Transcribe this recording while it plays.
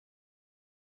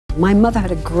My mother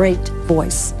had a great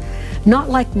voice. Not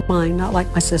like mine, not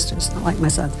like my sister's, not like my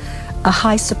son's. A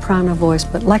high soprano voice,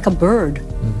 but like a bird.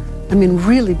 I mean,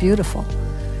 really beautiful.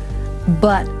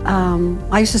 But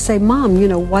I used to say, Mom, you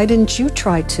know, why didn't you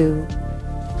try to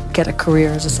get a career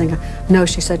as a singer? No,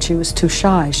 she said she was too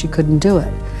shy, she couldn't do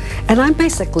it. And I'm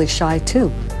basically shy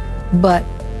too, but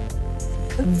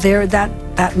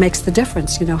that makes the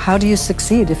difference, you know. How do you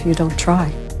succeed if you don't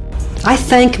try? I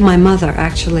thank my mother,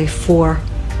 actually, for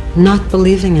not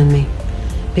believing in me,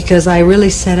 because I really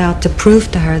set out to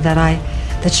prove to her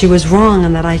that she was wrong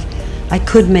and that I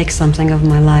could make something of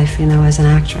my life, you know, as an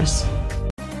actress.